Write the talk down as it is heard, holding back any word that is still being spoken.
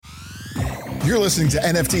You're listening to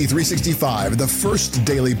NFT 365, the first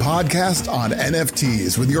daily podcast on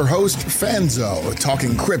NFTs with your host, Fanzo,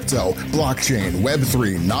 talking crypto, blockchain,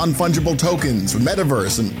 Web3, non-fungible tokens,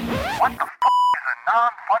 metaverse, and... What the f*** is a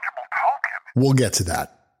non-fungible token? We'll get to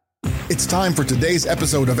that. It's time for today's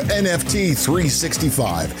episode of NFT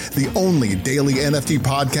 365, the only daily NFT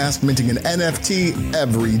podcast minting an NFT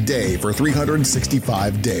every day for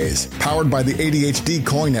 365 days. Powered by the ADHD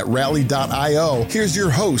coin at rally.io, here's your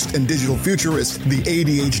host and digital futurist, the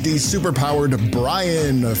ADHD superpowered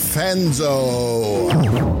Brian Fanzo. This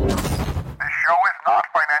show is not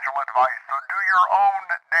financial advice, so do your own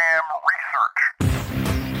damn research.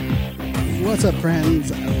 What's up,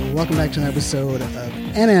 friends? Welcome back to an episode of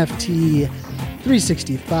NFT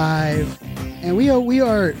 365. And we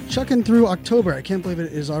are chucking through October. I can't believe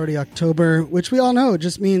it is already October, which we all know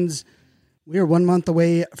just means we are 1 month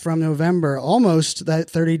away from November, almost that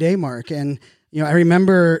 30-day mark. And, I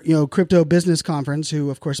remember, Crypto Business Conference, who,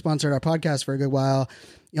 of course, sponsored our podcast for a good while.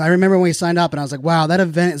 I remember when we signed up and I was like, wow, that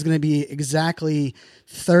event is going to be exactly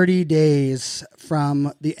 30 days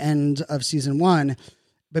from the end of season one.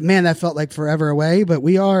 But man, that felt like forever away. But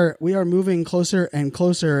we are moving closer and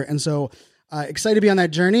closer, and so excited to be on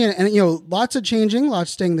that journey. And lots of changing,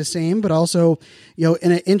 lots staying the same, but also in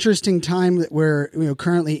an interesting time that we're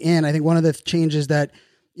currently in. I think one of the changes that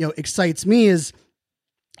excites me is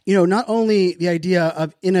not only the idea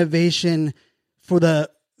of innovation for the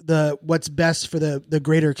what's best for the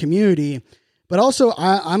greater community, but also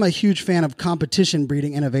I'm a huge fan of competition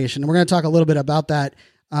breeding innovation. And we're going to talk a little bit about that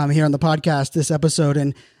here on the podcast this episode.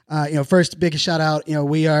 And, first big shout out,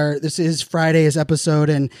 this is Friday's episode,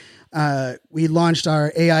 and we launched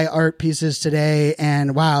our AI art pieces today,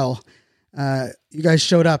 and wow, you guys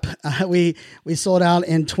showed up. We sold out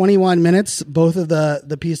in 21 minutes. Both of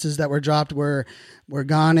the pieces that were dropped were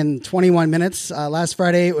gone in 21 minutes. Last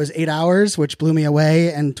Friday it was 8 hours, which blew me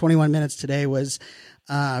away. And 21 minutes today was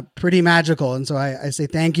pretty magical. And so I say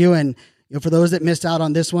thank you. And for those that missed out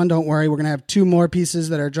on this one, don't worry. We're going to have 2 more pieces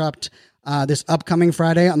that are dropped this upcoming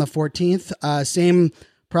Friday on the 14th. Same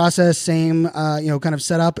process, same kind of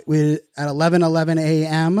setup at 11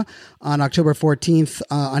 a.m. on October 14th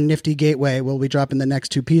on Nifty Gateway. We'll be dropping the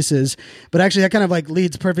next 2 pieces. But actually, that kind of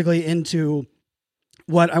leads perfectly into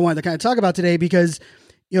what I wanted to kind of talk about today, because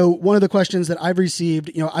one of the questions that I've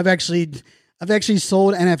received, I've actually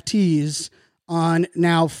sold NFTs on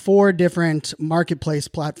now 4 different marketplace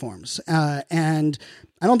platforms. And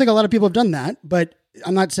I don't think a lot of people have done that, but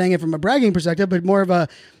I'm not saying it from a bragging perspective, but more of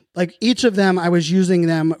each of them, I was using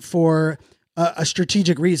them for a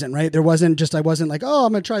strategic reason, right? I wasn't like, oh,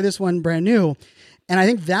 I'm going to try this one brand new. And I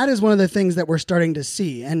think that is one of the things that we're starting to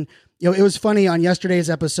see. And, it was funny on yesterday's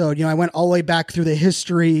episode, I went all the way back through the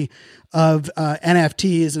history of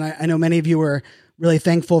NFTs. And I know many of you were really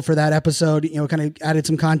thankful for that episode, kind of added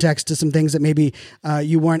some context to some things that maybe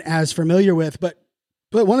you weren't as familiar with. But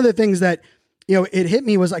one of the things that, it hit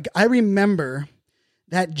me was I remember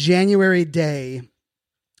that January day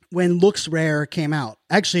when LooksRare came out.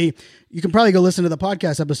 Actually, you can probably go listen to the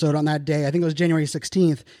podcast episode on that day. I think it was January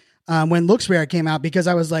 16th when LooksRare came out, because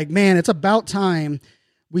I was like, man, it's about time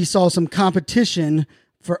we saw some competition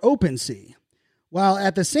for OpenSea. While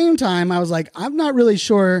at the same time, I was like, I'm not really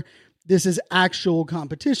sure this is actual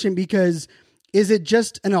competition, because is it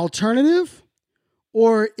just an alternative,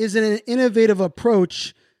 or is it an innovative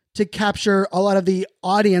approach to capture a lot of the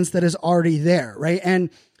audience that is already there, right? And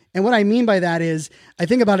what I mean by that is, I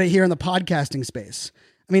think about it here in the podcasting space.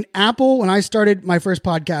 I mean, Apple, when I started my first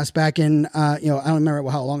podcast back in, I don't remember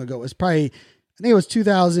how long ago, it was probably, I think it was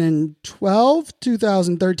 2012,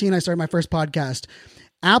 2013, I started my first podcast.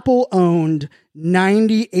 Apple owned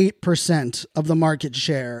 98% of the market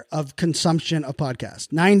share of consumption of podcasts,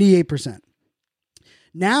 98%.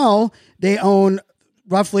 Now they own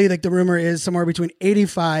roughly, the rumor is somewhere between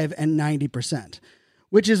 85 and 90%,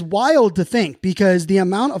 which is wild to think, because the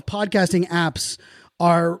amount of podcasting apps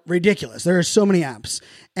are ridiculous. There are so many apps.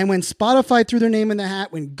 And when Spotify threw their name in the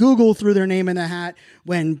hat, when Google threw their name in the hat,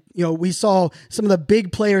 when, we saw some of the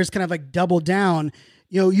big players kind of double down,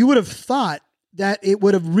 you would have thought that it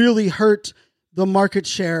would have really hurt the market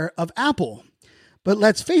share of Apple. But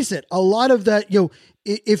let's face it, a lot of that,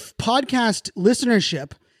 if podcast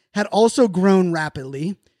listenership had also grown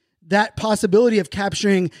rapidly, that possibility of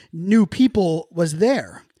capturing new people was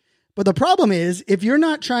there. But the problem is, if you're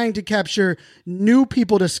not trying to capture new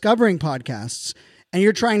people discovering podcasts, and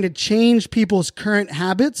you're trying to change people's current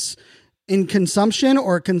habits in consumption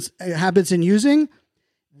or habits in using,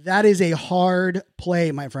 that is a hard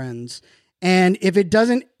play, my friends. And if it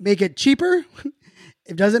doesn't make it cheaper, if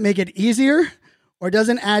it doesn't make it easier, or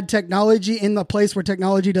doesn't add technology in the place where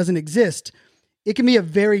technology doesn't exist, it can be a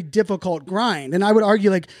very difficult grind. And I would argue,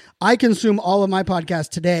 like, I consume all of my podcasts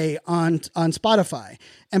today on Spotify.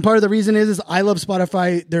 And part of the reason is I love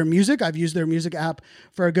Spotify, their music. I've used their music app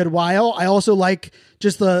for a good while. I also like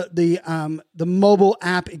just the mobile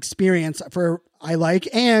app experience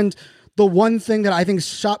and the one thing that I think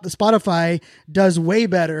Spotify does way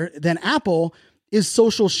better than Apple is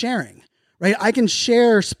social sharing, right? I can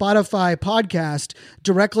share Spotify podcast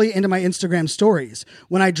directly into my Instagram stories.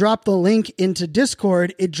 When I drop the link into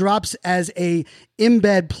Discord, it drops as a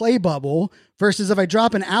embed play bubble versus if I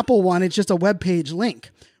drop an Apple one, it's just a web page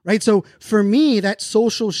link, right? So for me, that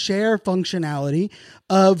social share functionality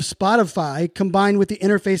of Spotify combined with the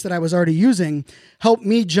interface that I was already using helped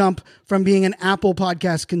me jump from being an Apple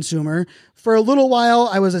podcast consumer. For a little while,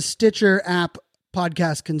 I was a Stitcher app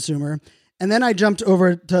podcast consumer, and then I jumped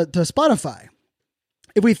over to Spotify.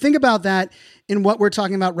 If we think about that in what we're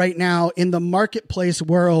talking about right now in the marketplace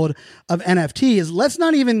world of NFTs, let's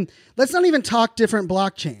not even talk different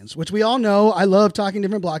blockchains, which we all know. I love talking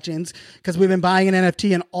different blockchains because we've been buying an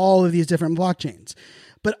NFT in all of these different blockchains.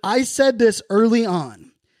 But I said this early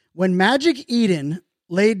on when Magic Eden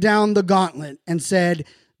laid down the gauntlet and said,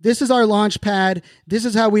 this is our launch pad. This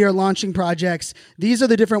is how we are launching projects. These are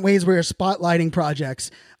the different ways we are spotlighting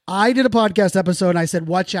projects. I did a podcast episode and I said,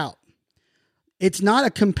 watch out. It's not a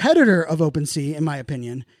competitor of OpenSea, in my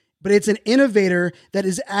opinion, but it's an innovator that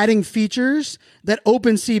is adding features that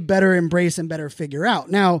OpenSea better embrace and better figure out.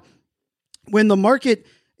 Now, when the market,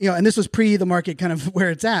 and this was pre the market kind of where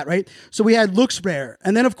it's at, right? So we had LooksRare,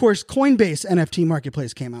 and then of course Coinbase NFT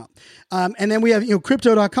marketplace came out. And then we have,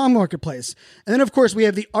 crypto.com marketplace. And then of course we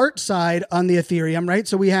have the art side on the Ethereum, right?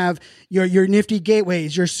 So we have your Nifty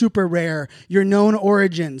Gateways, your Super Rare, your Known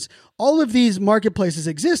Origins. All of these marketplaces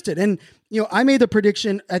existed. And, I made the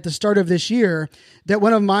prediction at the start of this year that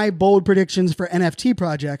one of my bold predictions for NFT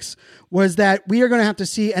projects was that we are going to have to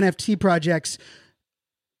see NFT projects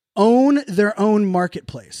own their own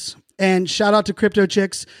marketplace. And shout out to Crypto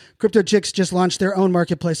Chicks. Crypto Chicks just launched their own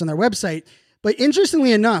marketplace on their website. But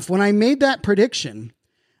interestingly enough, when I made that prediction,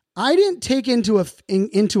 I didn't take into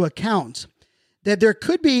account that there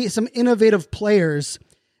could be some innovative players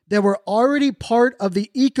that were already part of the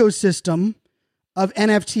ecosystem of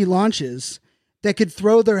NFT launches that could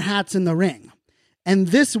throw their hats in the ring. And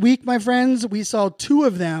this week, my friends, we saw two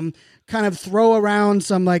of them kind of throw around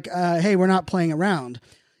some hey, we're not playing around.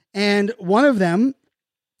 And one of them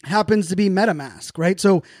happens to be MetaMask, right?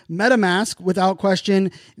 So MetaMask, without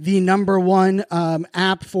question, the number one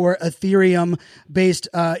app for Ethereum-based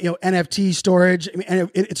NFT storage. I mean,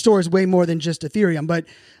 it stores way more than just Ethereum, but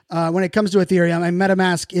when it comes to Ethereum,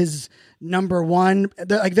 MetaMask is number one.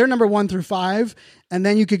 They're number 1 through 5, and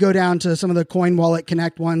then you could go down to some of the Coin Wallet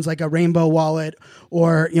Connect ones, like a Rainbow Wallet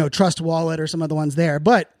or Trust Wallet or some of the ones there.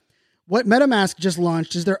 But what MetaMask just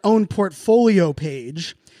launched is their own portfolio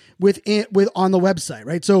page with on the website,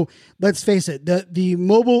 right? So let's face it,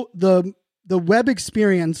 the web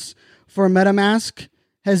experience for MetaMask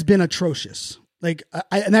has been atrocious.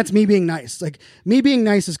 And that's me being nice. Me being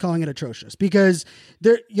nice is calling it atrocious because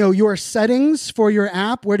your settings for your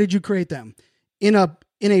app, where did you create them? In a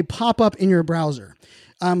pop-up in your browser.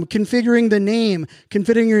 Configuring the name,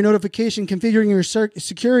 configuring your notification, configuring your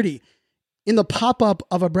security in the pop-up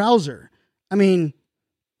of a browser. I mean,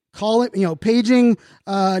 call it, paging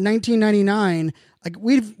 1999.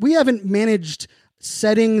 We haven't managed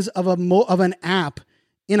settings of an app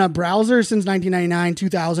in a browser since 1999,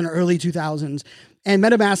 2000, or early 2000s. And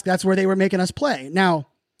MetaMask, that's where they were making us play. Now,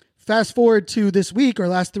 fast forward to this week or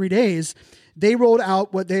last 3 days, they rolled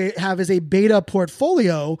out what they have as a beta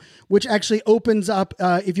portfolio, which actually opens up,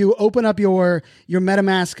 if you open up your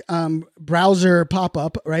MetaMask browser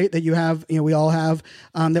pop-up, right, that you have, we all have,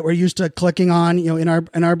 that we're used to clicking on,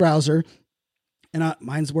 in our browser. And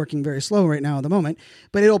mine's working very slow right now at the moment,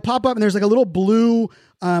 but it'll pop up and there's a little blue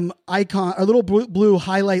icon, a little blue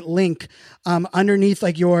highlight link underneath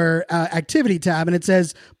your activity tab, and it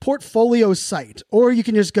says portfolio site, or you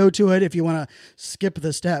can just go to it if you want to skip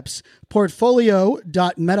the steps,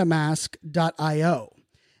 portfolio.metamask.io.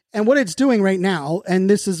 And what it's doing right now, and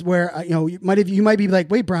this is where you might be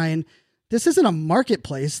like, wait, Brian, this isn't a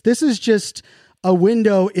marketplace. This is just a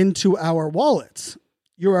window into our wallets.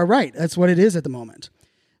 You are right. That's what it is at the moment.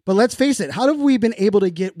 But let's face it. How have we been able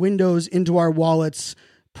to get windows into our wallets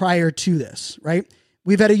prior to this, right?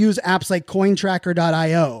 We've had to use apps like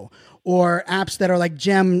cointracker.io or apps that are like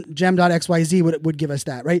gem.xyz would give us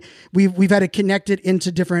that, right? We've had to connect it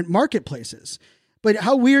into different marketplaces. But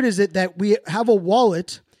how weird is it that we have a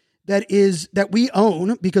wallet that we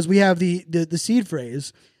own because we have the seed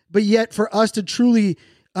phrase, but yet for us to truly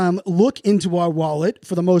look into our wallet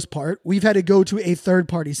for the most part. We've had to go to a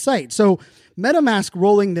third-party site. So MetaMask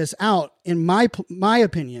rolling this out, in my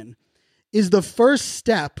opinion, is the first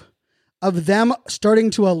step of them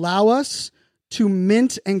starting to allow us to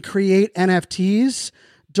mint and create NFTs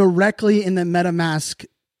directly in the MetaMask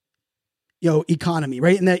economy,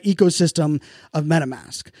 right? In the ecosystem of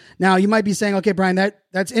MetaMask. Now, you might be saying, okay, Brian,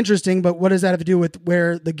 that's interesting, but what does that have to do with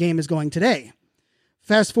where the game is going today?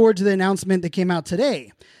 Fast forward to the announcement that came out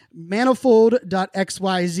today.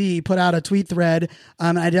 Manifold.xyz put out a tweet thread.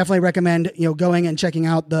 I definitely recommend going and checking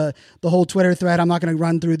out the whole Twitter thread. I'm not going to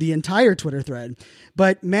run through the entire Twitter thread,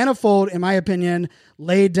 but Manifold, in my opinion,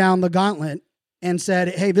 laid down the gauntlet and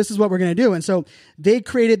said, hey, this is what we're going to do. And so they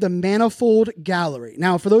created the Manifold Gallery.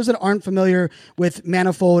 Now, for those that aren't familiar with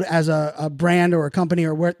Manifold as a brand or a company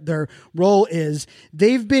or what their role is,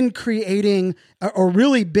 they've been creating or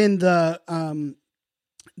really been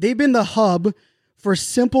they've been the hub for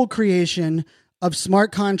simple creation of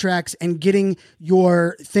smart contracts and getting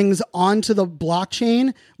your things onto the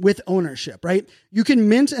blockchain with ownership, right? You can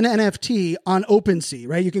mint an NFT on OpenSea,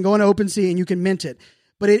 right? You can go on OpenSea and you can mint it,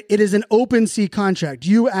 but it is an OpenSea contract.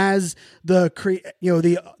 You as the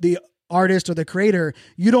artist or the creator,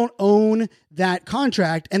 you don't own that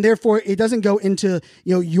contract, and therefore it doesn't go into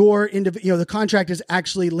your individual. The contract is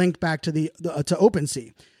actually linked back to to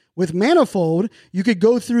OpenSea. With Manifold, you could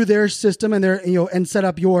go through their system and and set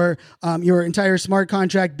up your entire smart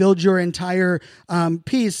contract, build your entire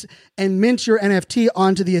piece, and mint your NFT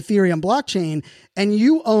onto the Ethereum blockchain, and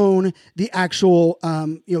you own the actual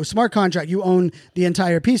smart contract. You own the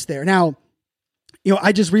entire piece there. Now,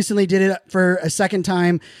 I just recently did it for a second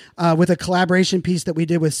time with a collaboration piece that we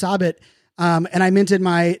did with Sabit. And I minted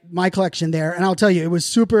my collection there, and I'll tell you, it was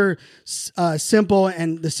super simple,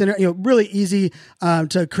 and the center, really easy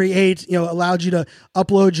to create. Allowed you to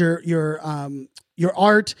upload your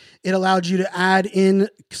art. It allowed you to add in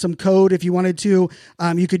some code if you wanted to.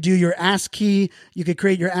 You could do your ASCII. You could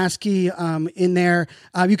create your ASCII in there.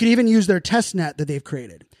 You could even use their testnet that they've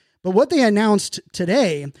created. But what they announced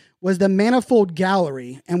today was the Manifold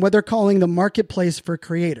Gallery and what they're calling the marketplace for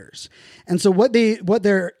creators. And so what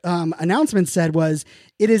their announcement said was,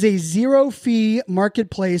 it is a zero-fee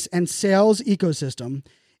marketplace and sales ecosystem,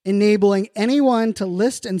 enabling anyone to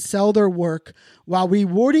list and sell their work while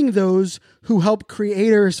rewarding those who help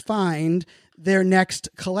creators find their next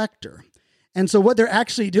collector. And so what they're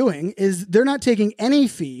actually doing is they're not taking any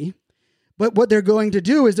fee, but what they're going to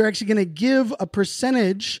do is they're actually going to give a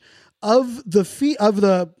percentage of the fee of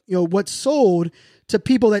what's sold to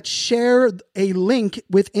people that share a link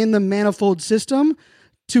within the Manifold system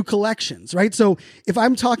to collections, right? So if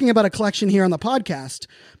I'm talking about a collection here on the podcast,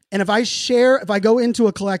 and if I go into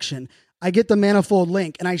a collection, I get the Manifold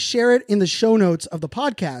link and I share it in the show notes of the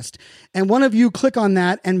podcast, and one of you click on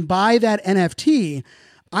that and buy that NFT,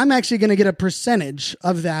 I'm actually going to get a percentage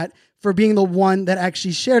of that for being the one that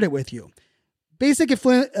actually shared it with you. Basic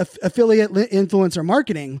affiliate influencer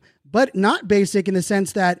marketing, but not basic in the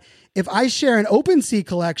sense that if I share an OpenSea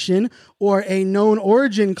collection or a known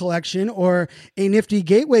origin collection or a Nifty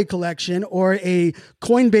Gateway collection or a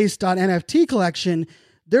Coinbase.NFT collection,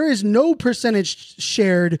 there is no percentage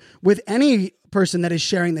shared with any person that is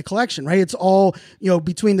sharing the collection, right? It's all,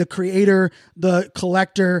 between the creator, the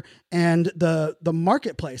collector, and the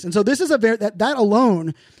marketplace. And so this is that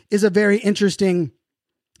alone is a very interesting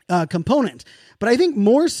component. But I think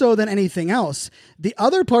more so than anything else, the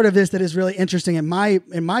other part of this that is really interesting in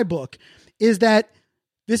my book is that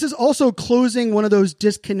this is also closing one of those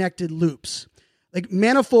disconnected loops. Like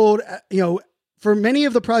Manifold, for many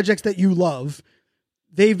of the projects that you love,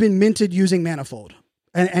 they've been minted using Manifold.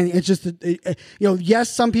 And it's just,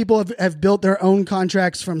 yes, some people have built their own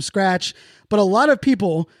contracts from scratch, but a lot of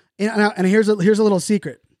people, and here's a little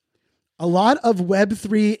secret. A lot of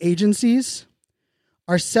Web3 agencies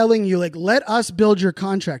are selling you, like, let us build your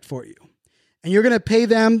contract for you. And you're going to pay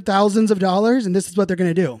them thousands of dollars, and this is what they're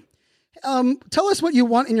going to do. Tell us what you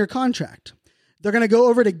want in your contract. They're going to go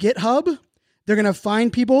over to GitHub. They're going to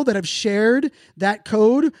find people that have shared that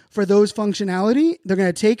code for those functionality. They're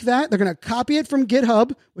going to take that. They're going to copy it from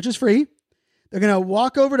GitHub, which is free. They're going to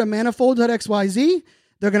walk over to manifold.xyz.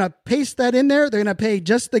 They're going to paste that in there. They're going to pay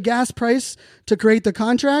just the gas price to create the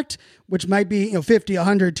contract, which might be $50,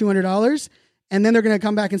 $100, $200. And then they're going to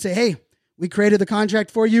come back and say, hey, we created the contract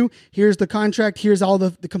for you. Here's the contract. Here's all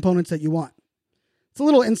the components that you want. It's a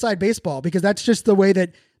little inside baseball because that's just the way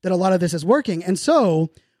that a lot of this is working. And so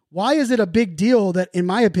why is it a big deal that, in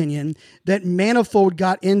my opinion, that Manifold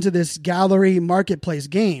got into this gallery marketplace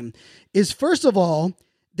game is, first of all,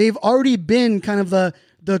 they've already been kind of the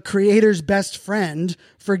the creator's best friend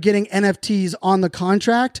for getting NFTs on the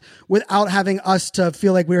contract without having us to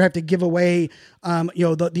feel like we have to give away,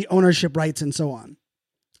 the ownership rights and so on.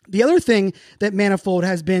 The other thing that Manifold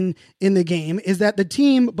has been in the game is that the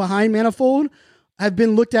team behind Manifold have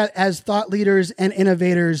been looked at as thought leaders and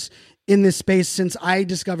innovators in this space since I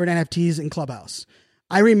discovered NFTs in Clubhouse.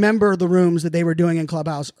 I remember the rooms that they were doing in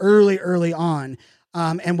Clubhouse early on,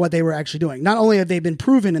 and what they were actually doing. Not only have they been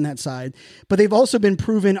proven in that side, but they've also been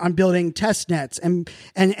proven on building test nets and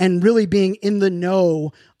really being in the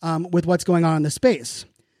know with what's going on in the space.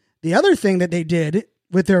 The other thing that they did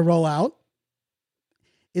with their rollout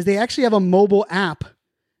is they actually have a mobile app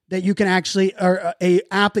that you can or a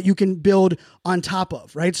app that you can build on top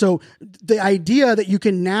of, right? So the idea that you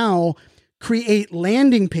can now create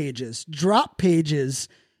landing pages, drop pages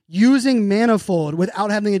using Manifold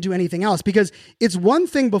without having to do anything else, because it's one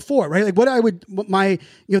thing before, right? Like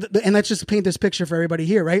and let's just paint this picture for everybody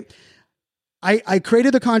here, right? I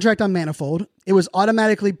created the contract on Manifold. It was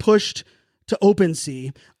automatically pushed to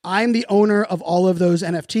OpenSea. I'm the owner of all of those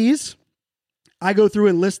NFTs. I go through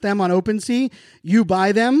and list them on OpenSea. You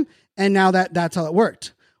buy them, and now that's how it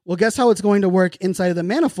worked. Well, guess how it's going to work inside of the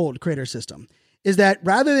Manifold creator system is that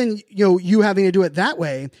rather than you having to do it that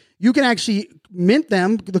way, you can actually mint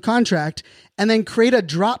them, the contract, and then create a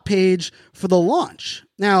drop page for the launch.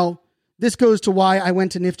 Now, this goes to why I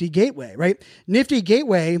went to Nifty Gateway, right? Nifty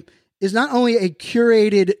Gateway is not only a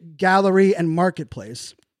curated gallery and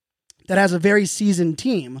marketplace that has a very seasoned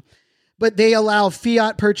team, but they allow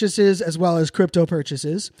fiat purchases as well as crypto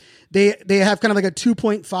purchases. They have kind of like a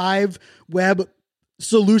 2.5 web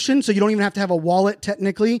solution, so you don't even have to have a wallet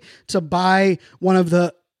technically to buy one of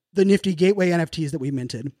the Nifty Gateway NFTs that we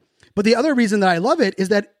minted. But the other reason that I love it is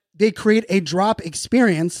that they create a drop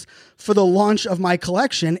experience for the launch of my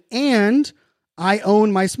collection, and I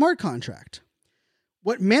own my smart contract.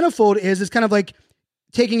 What Manifold is kind of like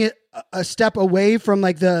taking it a step away from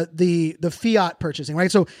like the fiat purchasing,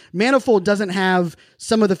 right? So Manifold doesn't have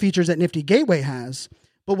some of the features that Nifty Gateway has,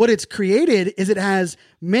 but what it's created is it has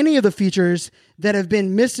many of the features that have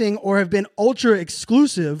been missing or have been ultra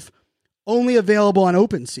exclusive, only available on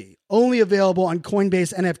OpenSea, only available on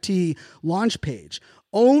Coinbase NFT launch page,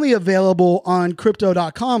 only available on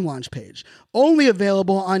Crypto.com launch page, only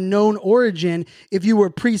available on Known Origin if you were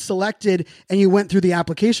pre-selected and you went through the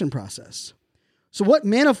application process. So what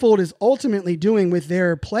Manifold is ultimately doing with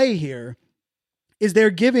their play here is they're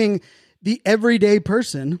giving the everyday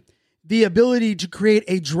person the ability to create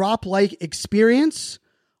a drop-like experience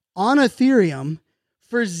on Ethereum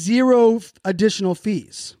for zero additional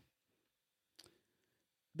fees.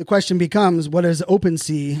 The question becomes, what is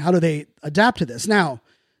OpenSea? How do they adapt to this? Now,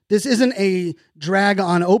 this isn't a drag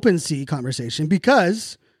on OpenSea conversation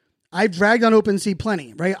because I've dragged on OpenSea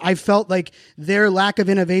plenty, right? I felt like their lack of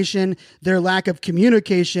innovation, their lack of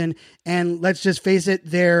communication, and let's just face it,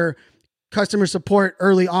 their customer support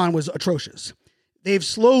early on was atrocious. They've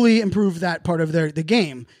slowly improved that part of the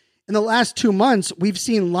game. In the last 2 months, we've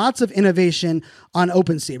seen lots of innovation on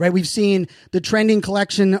OpenSea, right? We've seen the trending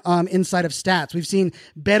collection inside of stats. We've seen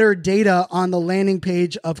better data on the landing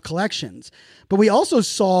page of collections. But we also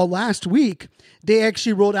saw last week, they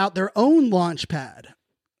actually rolled out their own launch pad.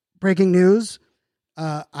 Breaking news.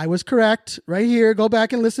 I was correct right here. Go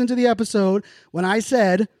back and listen to the episode. When I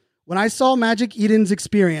saw Magic Eden's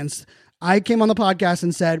experience, I came on the podcast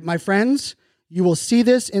and said, my friends, you will see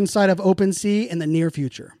this inside of OpenSea in the near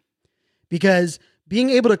future. Because being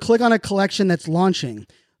able to click on a collection that's launching,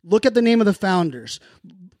 look at the name of the founders,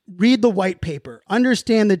 read the white paper,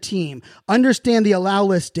 understand the team, understand the allow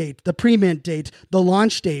list date, the pre-mint date, the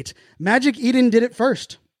launch date. Magic Eden did it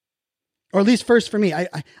first. Or at least first for me.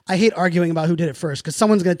 I hate arguing about who did it first because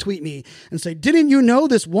someone's going to tweet me and say, didn't you know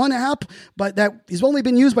this one app but that has only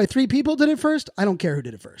been used by 3 people did it first? I don't care who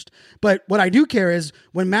did it first. But what I do care is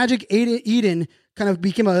when Magic Eden kind of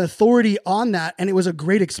became an authority on that and it was a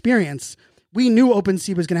great experience, we knew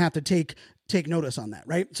OpenSea was going to have to take notice on that,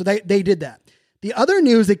 right? So they did that. The other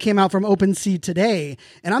news that came out from OpenSea today,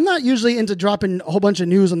 and I'm not usually into dropping a whole bunch of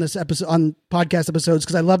news on this episode, on podcast episodes,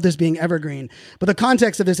 because I love this being evergreen, but the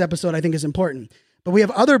context of this episode I think is important. But we have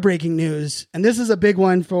other breaking news, and this is a big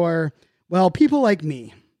one for, well, people like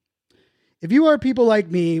me. If you are people like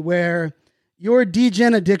me where your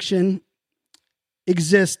degen addiction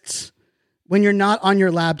exists when you're not on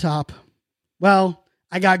your laptop, well,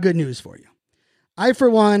 I got good news for you. I, for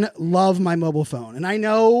one, love my mobile phone, and I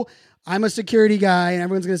know I'm a security guy and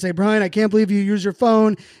everyone's going to say, Brian, I can't believe you use your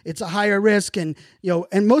phone. It's a higher risk. And,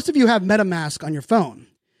 and most of you have MetaMask on your phone,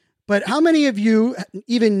 but how many of you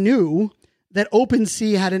even knew that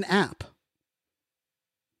OpenSea had an app?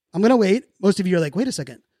 I'm going to wait. Most of you are like, wait a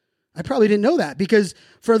second. I probably didn't know that, because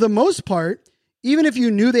for the most part, even if you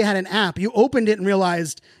knew they had an app, you opened it and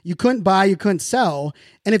realized you couldn't buy, you couldn't sell.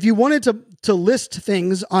 And if you wanted to list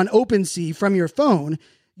things on OpenSea from your phone,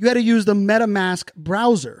 you had to use the MetaMask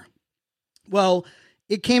browser. Well,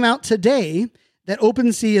 it came out today that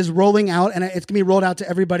OpenSea is rolling out, and it's going to be rolled out to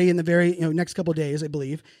everybody in the very next couple of days, I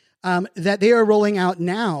believe, that they are rolling out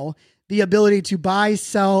now the ability to buy,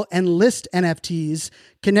 sell, and list NFTs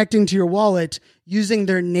connecting to your wallet using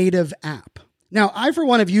their native app. Now, I, for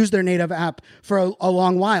one, have used their native app for a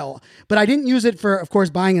long while, but I didn't use it for, of course,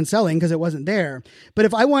 buying and selling because it wasn't there. But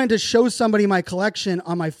if I wanted to show somebody my collection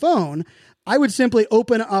on my phone, I would simply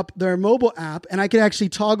open up their mobile app and I could actually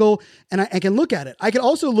toggle and I can look at it. I could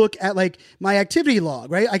also look at like my activity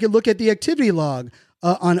log, right? I could look at the activity log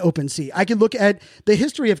on OpenSea. I could look at the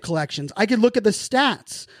history of collections. I could look at the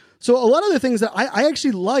stats. So a lot of the things that I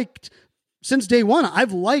actually liked since day one,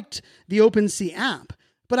 I've liked the OpenSea app,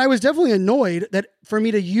 but I was definitely annoyed that for me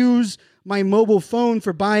to use my mobile phone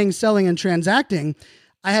for buying, selling, and transacting,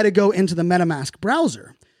 I had to go into the MetaMask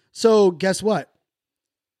browser. So guess what?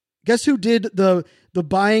 Guess who did the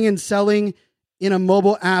buying and selling in a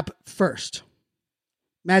mobile app first?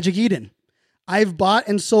 Magic Eden. I've bought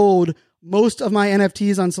and sold most of my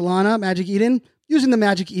NFTs on Solana, Magic Eden, using the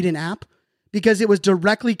Magic Eden app because it was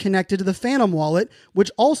directly connected to the Phantom wallet,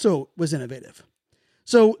 which also was innovative.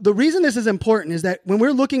 So the reason this is important is that when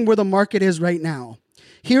we're looking where the market is right now,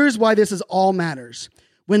 here's why this is all matters.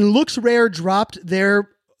 When LooksRare dropped their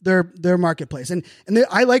marketplace, and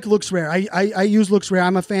I like LooksRare. I use LooksRare.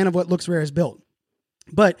 I'm a fan of what LooksRare has built.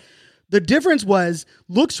 But the difference was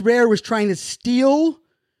LooksRare was trying to steal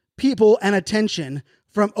people and attention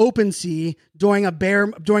from OpenSea during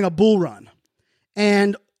a bull run.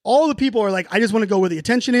 And all the people are like, I just want to go where the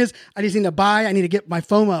attention is. I just need to buy. I need to get my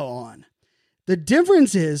FOMO on. The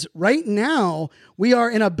difference is right now we are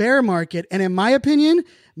in a bear market. And in my opinion,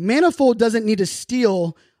 Manifold doesn't need to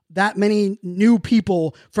steal that many new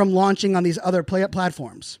people from launching on these other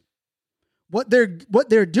platforms. What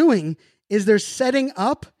they're doing is they're setting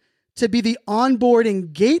up to be the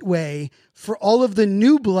onboarding gateway for all of the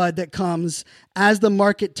new blood that comes as the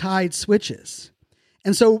market tide switches.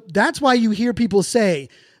 And so that's why you hear people say,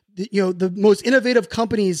 the most innovative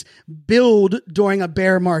companies build during a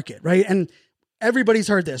bear market, right? And everybody's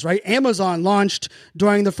heard this, right? Amazon launched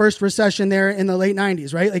during the first recession there in the late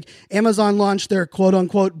 90s, right? Like Amazon launched their quote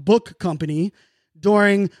unquote book company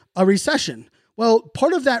during a recession. Well,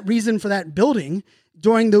 part of that reason for that building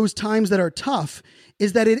during those times that are tough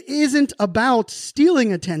is that it isn't about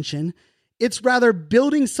stealing attention. It's rather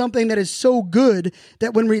building something that is so good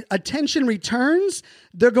that when attention returns,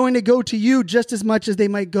 they're going to go to you just as much as they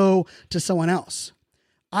might go to someone else.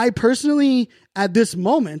 I personally, at this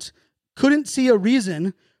moment, couldn't see a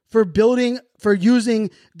reason for using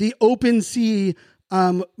the OpenSea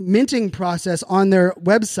minting process on their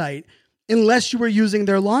website unless you were using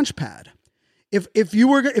their Launchpad. If you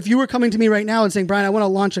were coming to me right now and saying, Brian, I want to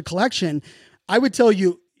launch a collection, I would tell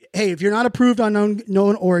you, hey, if you're not approved on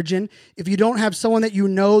known origin, if you don't have someone that you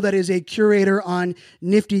know that is a curator on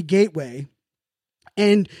Nifty Gateway,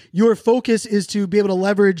 and your focus is to be able to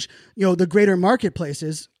leverage, the greater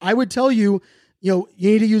marketplaces, I would tell you, you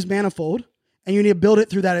need to use Manifold and you need to build it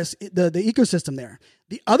through that the ecosystem there.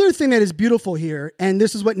 The other thing that is beautiful here, and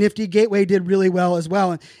this is what Nifty Gateway did really well as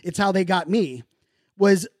well, and it's how they got me,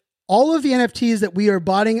 was all of the NFTs that we are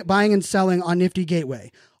buying and selling on Nifty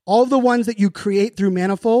Gateway, all of the ones that you create through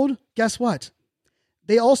Manifold, guess what?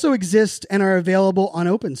 They also exist and are available on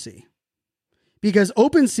OpenSea. Because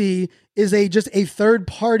OpenSea is just a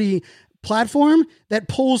third-party platform that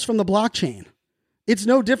pulls from the blockchain. It's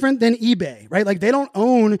no different than eBay, right? Like they don't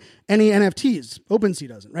own any NFTs. OpenSea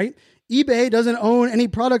doesn't, right? eBay doesn't own any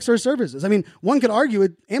products or services. I mean, one could argue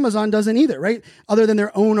Amazon doesn't either, right? Other than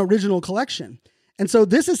their own original collection. And so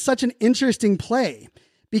this is such an interesting play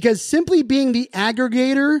because simply being the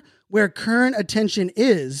aggregator where current attention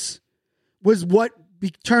was what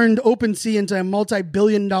turned OpenSea into a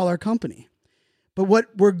multi-billion-dollar company. But what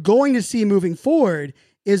we're going to see moving forward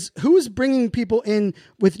is who's bringing people in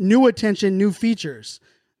with new attention, new features.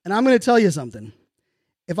 And I'm going to tell you something.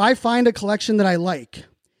 If I find a collection that I like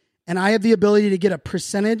and I have the ability to get a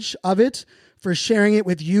percentage of it for sharing it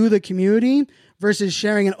with you, the community, versus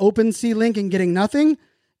sharing an OpenSea link and getting nothing,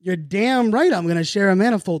 you're damn right I'm going to share a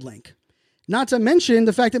Manifold link. Not to mention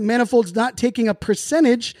the fact that Manifold's not taking a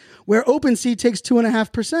percentage where OpenSea takes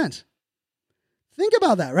 2.5%. Think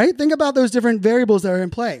about that, right? Think about those different variables that are in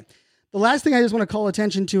play. The last thing I just want to call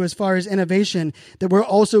attention to as far as innovation that we're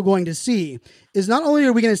also going to see is not only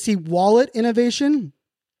are we going to see wallet innovation,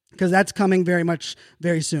 because that's coming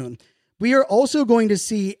very soon. We are also going to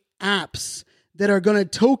see apps that are going to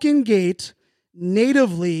token gate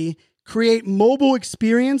natively, create mobile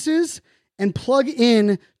experiences, and plug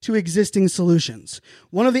in to existing solutions.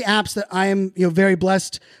 One of the apps that I am very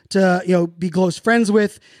blessed to be close friends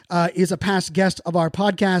with is a past guest of our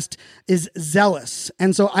podcast, is Zealous.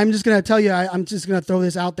 And so I'm just going to tell you, I'm just going to throw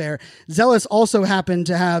this out there. Zealous also happened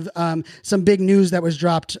to have some big news that was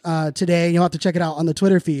dropped today. You'll have to check it out on the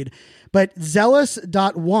Twitter feed. But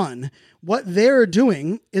Zealous.one, what they're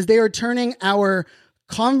doing is they are turning our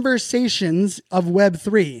conversations of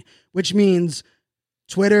Web3, which means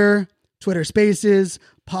Twitter Spaces,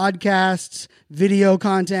 podcasts, video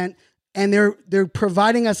content, and they're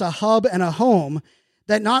providing us a hub and a home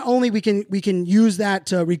that not only we can use that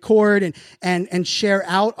to record and share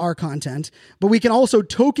out our content, but we can also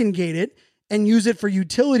token gate it and use it for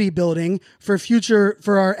utility building for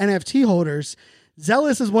our NFT holders.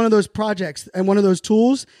 Zealous is one of those projects and one of those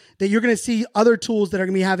tools that you're going to see other tools that are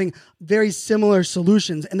going to be having very similar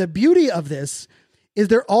solutions. And the beauty of this is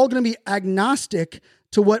they're all going to be agnostic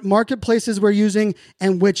to what marketplaces we're using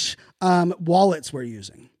and which wallets we're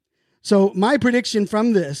using. So my prediction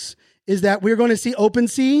from this is that we're going to see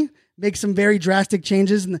OpenSea make some very drastic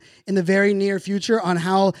changes in the very near future on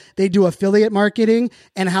how they do affiliate marketing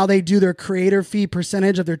and how they do their creator fee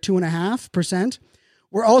percentage of their 2.5%.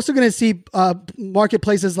 We're also going to see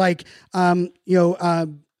marketplaces like X2,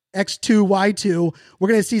 Y2, we're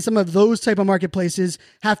going to see some of those type of marketplaces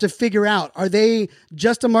have to figure out, are they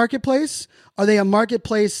just a marketplace? Are they a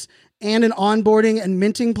marketplace and an onboarding and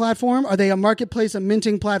minting platform? Are they a marketplace, a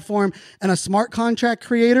minting platform, and a smart contract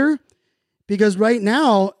creator? Because right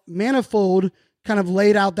now, Manifold kind of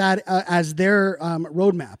laid out that as their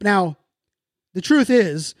roadmap. Now, the truth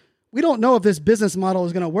is, we don't know if this business model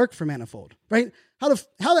is going to work for Manifold, right? How the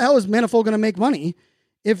hell is Manifold going to make money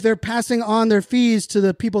if they're passing on their fees to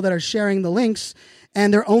the people that are sharing the links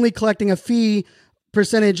and they're only collecting a fee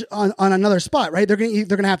percentage on another spot, right? They're going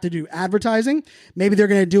to have to do advertising. Maybe they're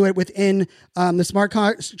going to do it within the smart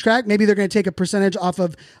contract. Maybe they're going to take a percentage off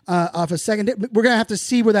a second. We're going to have to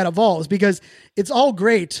see where that evolves, because it's all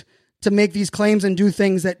great to make these claims and do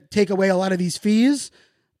things that take away a lot of these fees.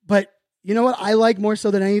 But you know what I like more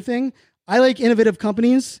so than anything? I like innovative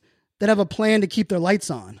companies that have a plan to keep their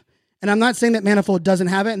lights on. And I'm not saying that Manifold doesn't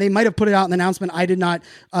have it, and they might have put it out in the announcement. I did not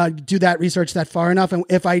do that research that far enough. And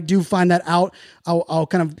if I do find that out, I'll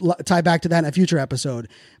kind of tie back to that in a future episode.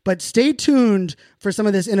 But stay tuned for some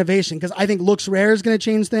of this innovation, because I think LooksRare is going to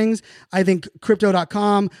change things. I think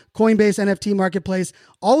Crypto.com, Coinbase NFT Marketplace,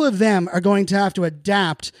 all of them are going to have to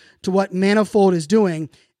adapt to what Manifold is doing,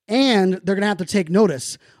 and they're going to have to take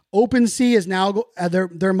notice. OpenSea is now,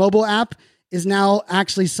 their mobile app is now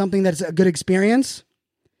actually something that's a good experience.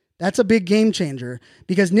 That's a big game changer,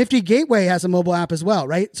 because Nifty Gateway has a mobile app as well,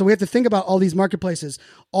 right? So we have to think about all these marketplaces,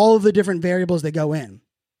 all of the different variables that go in.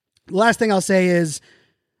 The last thing I'll say is,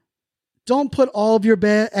 don't put all of your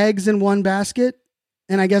eggs in one basket.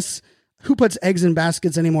 And I guess, who puts eggs in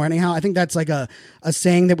baskets anymore anyhow? I think that's like a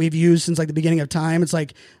saying that we've used since like the beginning of time. It's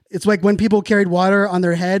like when people carried water on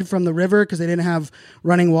their head from the river because they didn't have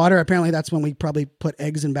running water. Apparently that's when we probably put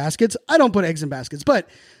eggs in baskets. I don't put eggs in baskets, but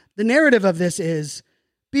the narrative of this is,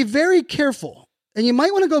 be very careful. And you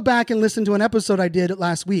might want to go back and listen to an episode I did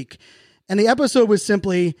last week. And the episode was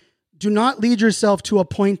simply, do not lead yourself to a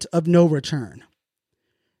point of no return.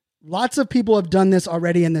 Lots of people have done this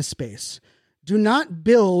already in this space. Do not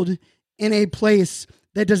build in a place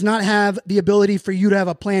that does not have the ability for you to have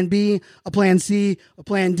a plan B, a plan C, a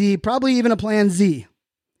plan D, probably even a plan Z.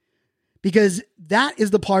 Because that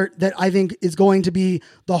is the part that I think is going to be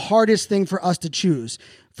the hardest thing for us to choose.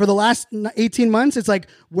 For the last 18 months, it's like,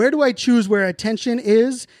 where do I choose where attention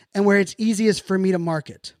is and where it's easiest for me to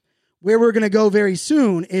market? Where we're going to go very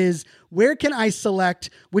soon is, where can I select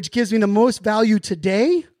which gives me the most value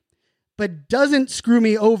today, but doesn't screw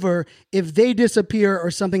me over if they disappear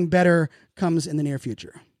or something better comes in the near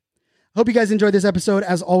future. Hope you guys enjoyed this episode.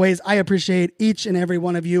 As always, I appreciate each and every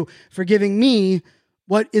one of you for giving me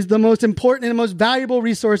what is the most important and the most valuable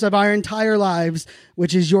resource of our entire lives,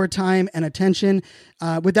 which is your time and attention.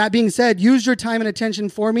 With that being said, use your time and attention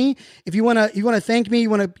for me. If you want to thank me, you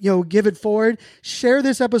want to give it forward, share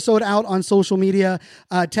this episode out on social media,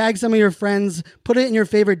 tag some of your friends, put it in your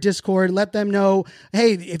favorite Discord, let them know,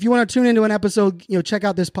 hey, if you want to tune into an episode, check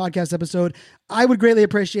out this podcast episode. I would greatly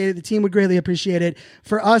appreciate it. The team would greatly appreciate it.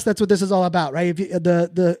 For us, that's what this is all about, right?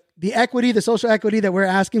 If the equity, the social equity that we're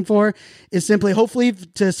asking for is simply, hopefully,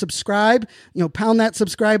 to subscribe, pound that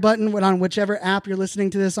subscribe button on whichever app you're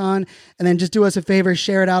listening to this on, and then just do us a favor,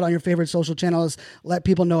 share it out on your favorite social channels, let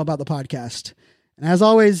people know about the podcast. And as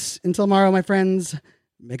always, until tomorrow, my friends,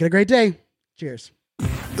 make it a great day. Cheers.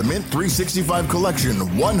 The Mint 365 Collection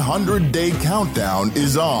 100-Day Countdown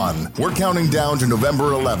is on. We're counting down to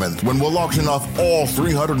November 11th when we'll auction off all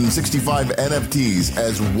 365 NFTs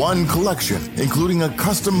as one collection, including a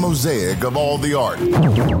custom mosaic of all the art.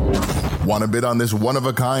 Want to bid on this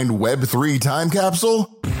one-of-a-kind Web3 time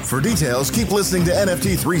capsule? For details, keep listening to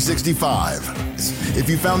NFT 365. If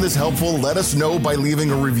you found this helpful, let us know by leaving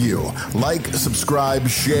a review. Like, subscribe,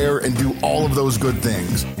 share, and do all of those good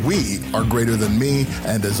things. We are greater than me,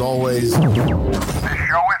 and as always, This show is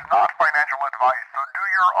not financial advice, so do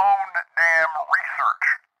your own